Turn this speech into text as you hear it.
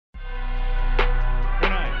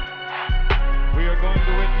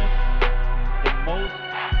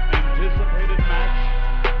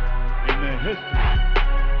history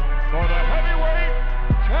for the heavyweight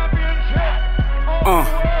championship of the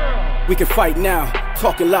world. We can fight now.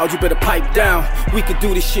 Talking loud, you better pipe down. We can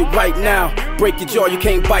do this shit right now. Break your jaw, you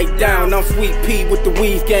can't bite down. I'm Sweet Pea with the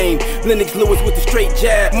weave game. Lennox Lewis with the straight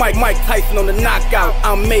jab. Mike Tyson on the knockout.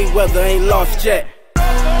 I'm Mayweather, ain't lost yet.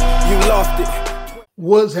 You lost it.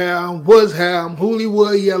 What's ham?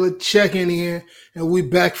 Hollywood Yella checking in, and we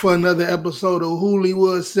back for another episode of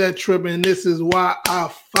Hollywood Set Trip, and this is why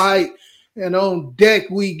I fight. And on deck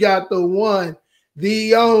we got the one,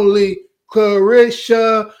 the only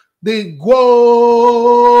Claressa, the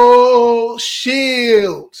GWOAT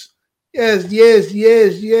Shields. Yes.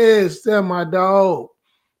 That's my dog.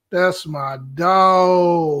 It's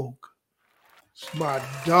my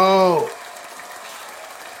dog.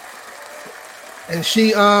 And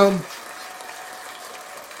she thank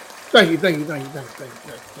you.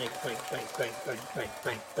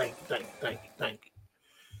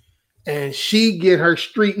 And she get her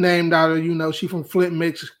street named out of, she from Flint,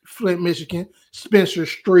 Michigan, Spencer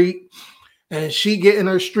Street. And she getting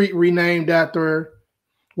her street renamed after her.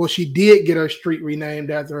 Well, she did get her street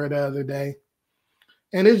renamed after her the other day.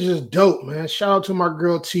 And it's just dope, man. Shout out to my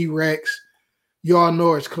girl T-Rex. Y'all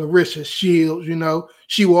know it's Claressa Shields,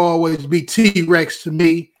 She will always be T-Rex to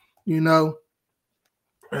me, And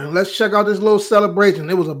let's check out this little celebration.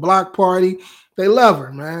 It was a block party. They love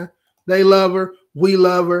her, man. They love her. We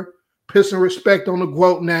love her. Put some respect on the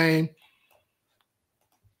GWOAT name.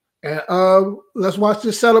 And let's watch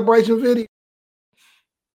this celebration video.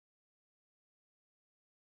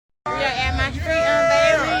 At my street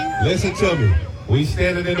unveiling. Listen to me. We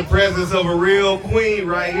standing in the presence of a real queen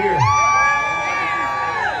right here.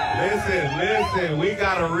 Listen, we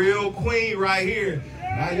got a real queen right here.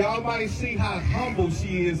 Now, y'all might see how humble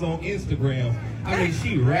she is on Instagram. I mean,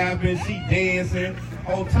 she rapping, she dancing.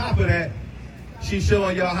 On top of that, she's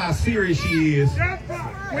showing y'all how serious she is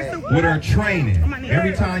with her training.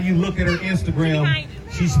 Every time you look at her Instagram,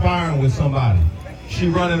 she's sparring with somebody. She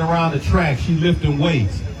running around the track, she lifting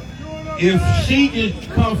weights. If she could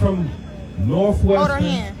come from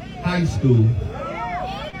Northwestern High School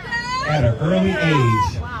at an early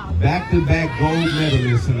age, back-to-back gold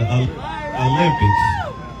medalists in the Olympics.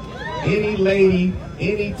 Any lady,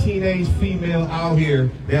 any teenage female out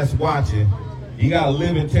here that's watching, you got a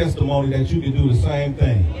living testimony that you can do the same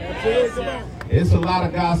thing. It's a lot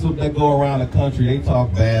of gossip that go around the country. They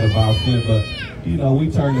talk bad about Flint, but,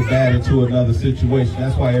 we turn the bad into another situation.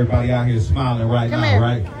 That's why everybody out here is smiling right now,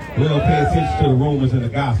 right? We don't pay attention to the rumors and the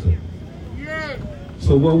gossip.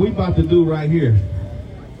 So what we about to do right here,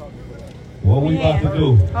 hold my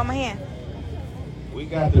hand. We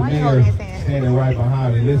got the mayor standing right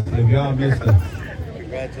behind me. Listen, if y'all missed the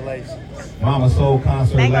congratulations Mama Soul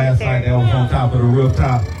concert last night that was on top of the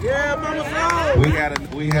rooftop. Yeah, Mama Soul.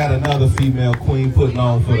 We had another female queen putting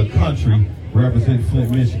on for the country, representing Flint,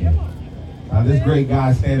 Michigan. Now this great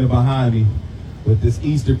guy standing behind me with this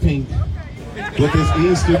Easter pink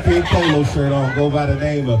polo shirt on, go by the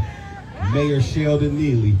name of Mayor Sheldon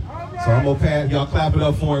Neely. So I'm gonna pass, y'all clap it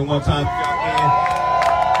up for him one time if y'all can.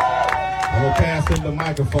 I'm gonna pass him the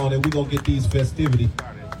microphone and we're gonna get these festivities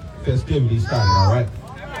started, all right?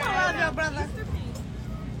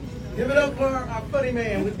 Give it up for our funny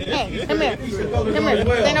man. Hey, come here.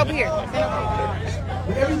 Stand over here.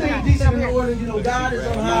 Everything decent in order, God is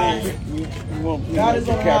on high. God is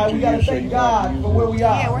on high. We gotta thank God for where we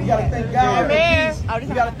are. We gotta thank God for peace.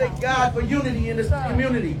 We gotta thank God for unity in this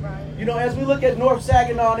community. As we look at North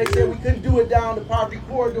Saginaw, they said we couldn't do it down the poverty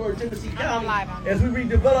corridor in Tennessee County. As we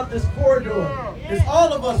redevelop this corridor, it's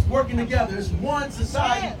all of us working together. It's one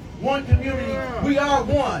society, one community. We are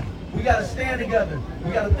one. We got to stand together.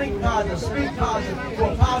 We got to think positive, speak positive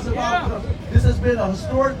for a positive outcome. This has been a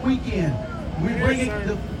historic weekend. We bringing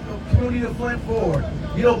the community of Flint forward.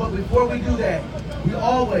 But before we do that, we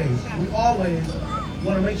always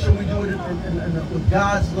want to make sure we do it with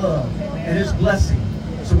God's love and His blessing.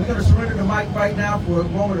 So we're going to surrender the mic right now for a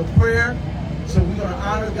moment of prayer. So we're going to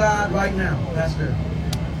honor God right now. Pastor.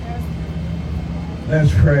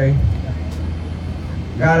 Let's pray.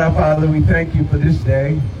 God our Father, we thank you for this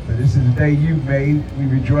day. For this is the day you've made. We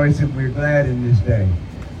rejoice and we're glad in this day.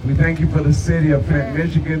 We thank you for the city of Flint,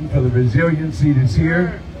 Michigan, for the resiliency that's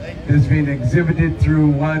here. That's being exhibited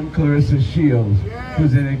through one Claressa Shields,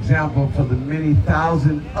 who's an example for the many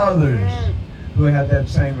thousand others who have that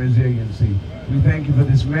same resiliency. We thank you for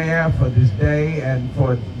this mayor, for this day, and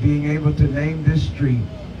for being able to name this street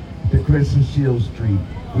the Claressa Shields Street.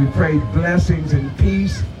 We pray blessings and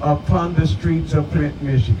peace upon the streets of Flint,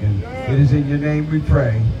 Michigan. It is in your name we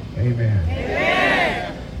pray. Amen.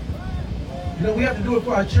 Amen. We have to do it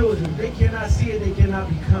for our children. They cannot see it, they cannot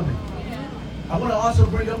become it. I want to also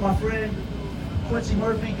bring up my friend Quincy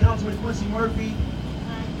Murphy, Councilman Quincy Murphy.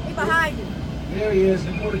 He behind you. There he is.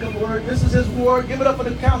 Before the couple words, this is his ward. Give it up for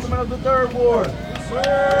the councilman of the 3rd ward.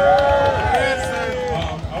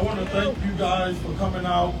 I want to thank you guys for coming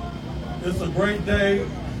out. It's a great day.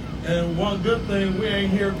 And one good thing, we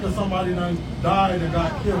ain't here because somebody done died and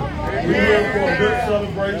got killed. We're here for a good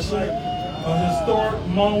celebration, a historic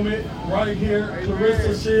moment right here.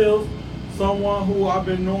 Claressa Shields, someone who I've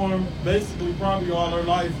been knowing basically probably all her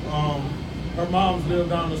life. Her mom's lived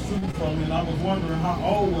down the street from me, and I was wondering how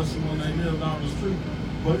old was she when they lived down the street.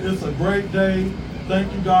 But it's a great day.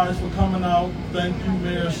 Thank you guys for coming out. Thank you,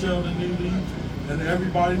 Mayor Sheldon Neely, and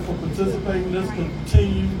everybody for participating. Let's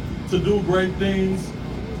continue to do great things.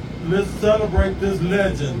 Let's celebrate this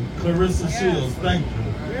legend, Claressa Shields. Thank you.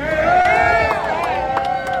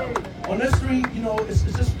 On this street, you know,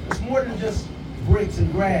 it's more than just bricks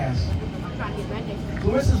and grass.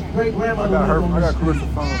 Claressa's great-grandmother lived on this street.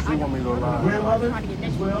 Grandmother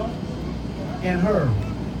as well, and her.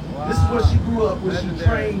 This is where she grew up, where she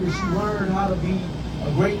trained and she learned how to be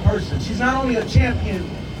a great person. She's not only a champion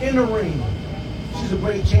in the ring, she's a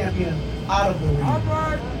great champion out of the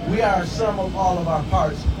ring. We are a sum of all of our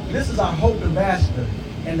parts. This is our Hope Ambassador,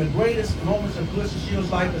 and the greatest moments of Claressa Shields'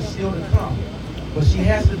 life is still to come. But she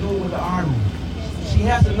has to do it with the Army. She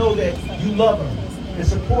has to know that you love her and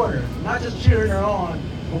support her, not just cheering her on,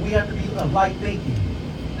 but we have to be of like thinking.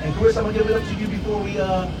 And Claressa, I'm gonna give it up to you before we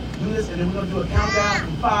do this, and then we're gonna do a countdown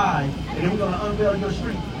from 5, and then we're gonna unveil your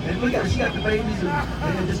street. And look at her, she got the babies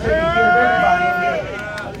and just taking care of everybody over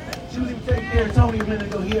there. She was even taking care of Tony a minute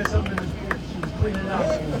ago. He had something in his beard. She was cleaning it out.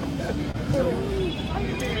 So,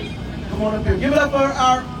 come on up here. Give it up for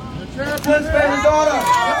our Flint's favorite daughter. Give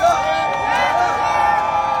it up.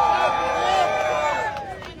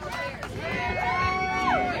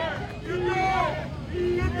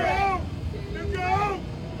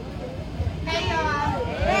 Hey y'all.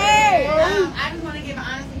 I just want to give an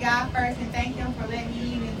honest to God first and thank Him for letting me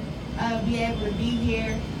even be able to be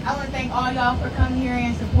here. I want to thank all y'all for coming here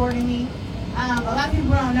and supporting me. A lot of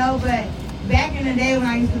people don't know, but back in the day when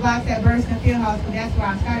I used to box at Burston Field House, that's where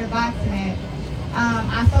I started boxing at.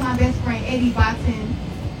 I saw my best friend Eddie boxing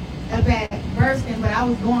up at Burston, but I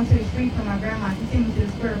was going to the street for my grandma. She sent me to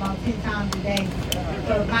the square about 10 times a day.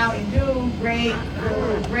 So Mountain Dew, Gray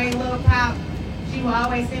Little Pop. She would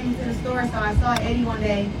always send me to the store, so I saw Eddie one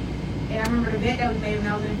day, and I remember the bet that was made when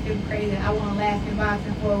I was in the 5th grade that I won last in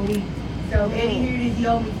boxing for a week. So Eddie here it is, he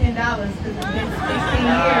owed me $10 because it's been 16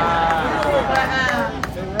 years.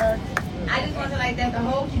 But I just want to like that the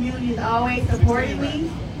whole community is always supporting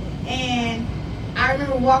me, and I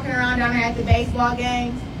remember walking around down there at the baseball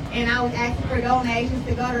games, and I was asking for donations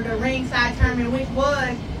to go to the ringside tournament, which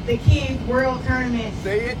was the Kids World Tournament.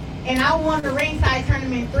 Say it. And I won the ringside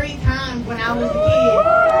tournament 3 times when I was a kid.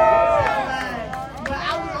 So, but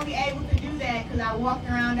I was only able to do that because I walked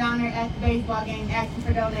around down there at the baseball game asking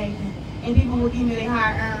for donations, and people would give me their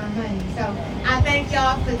hard-earned money. So I thank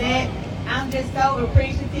y'all for that. I'm just so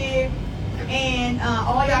appreciative, and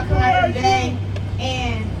all y'all come out here today.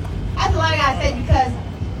 And that's a lot I gotta say because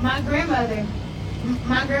my grandmother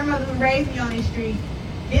who raised me on this street.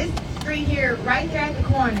 This street here, right there at the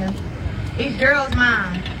corner, is Gerald's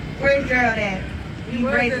mom. Where's Gerald at? He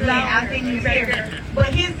raised me. I think he's here.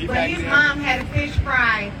 But his mom had a fish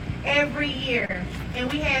fry every year,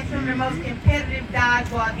 and we had some of the most competitive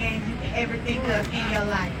dodgeball games you could ever think of in your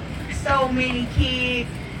life. So many kids,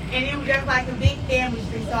 and it was just like a big family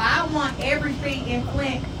street. So I want every street in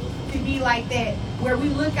Flint to be like that, where we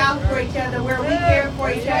look out for each other, where we care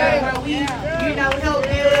for each other, where we, help build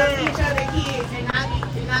up each other kids and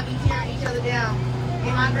not be tearing each other down.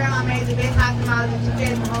 And my grandma made the best hot tamales that she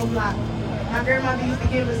fed in the whole block. My grandmother used to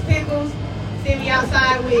give us pickles, send me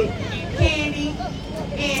outside with candy,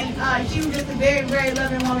 and she was just a very, very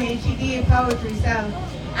loving woman, and she did poetry. So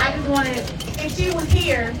I just wanted, if she was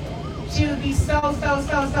here, she would be so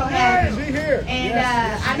happy. She's here. And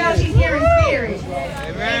I know she's here in spirit.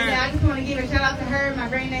 And I just want to give a shout out to her. My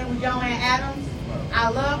great name was GWOAT Adams. I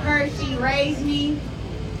love her. She raised me.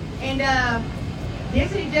 And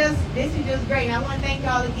this is just great. And I want to thank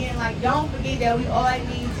y'all again. Like, don't forget that we all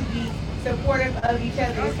need to be supportive of each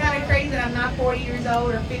other. It's kind of crazy that I'm not 40 years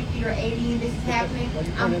old or 50 or 80 and this is happening.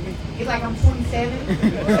 It's like I'm 27. So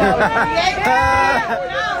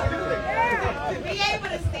to be able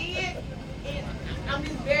to see it, I'm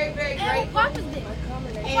just very, very grateful.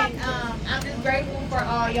 And I'm just grateful for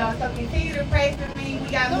all y'all. So continue to pray for me. We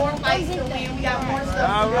got more fights to win. We got more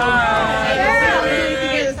stuff to do.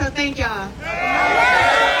 Together. So thank y'all.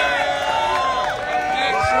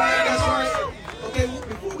 Okay,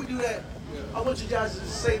 before we do that, I want you guys to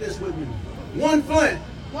say this with me. 1,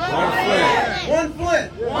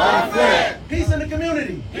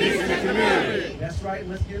 community. That's right.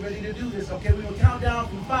 Let's get ready to do this. Okay, we're going to count down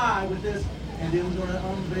from 5 with this, and then we're going to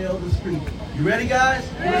unveil the street. You ready, guys?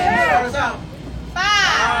 Yeah. Start us out.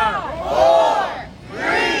 5, 4,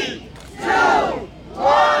 3, 2,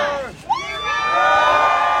 1.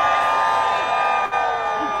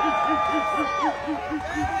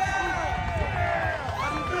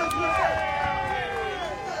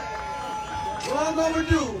 Long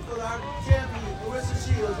overdue for our champion, Claressa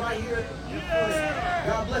Shields, right here.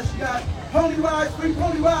 God bless you guys. Pony rides, free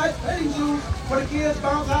pony rides, petting zoos for the kids,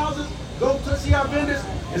 bounce houses. Go to see our vendors.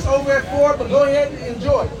 It's over at 4, but go ahead and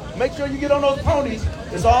enjoy. Make sure you get on those ponies.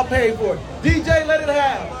 It's all paid for. DJ, let it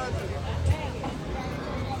have.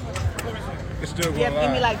 It's still going Give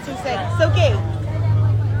me live. like 2 seconds. Okay.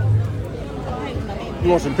 You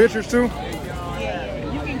want some pictures too?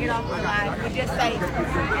 Yeah, you can get off the line. But just say.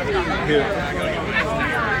 Here.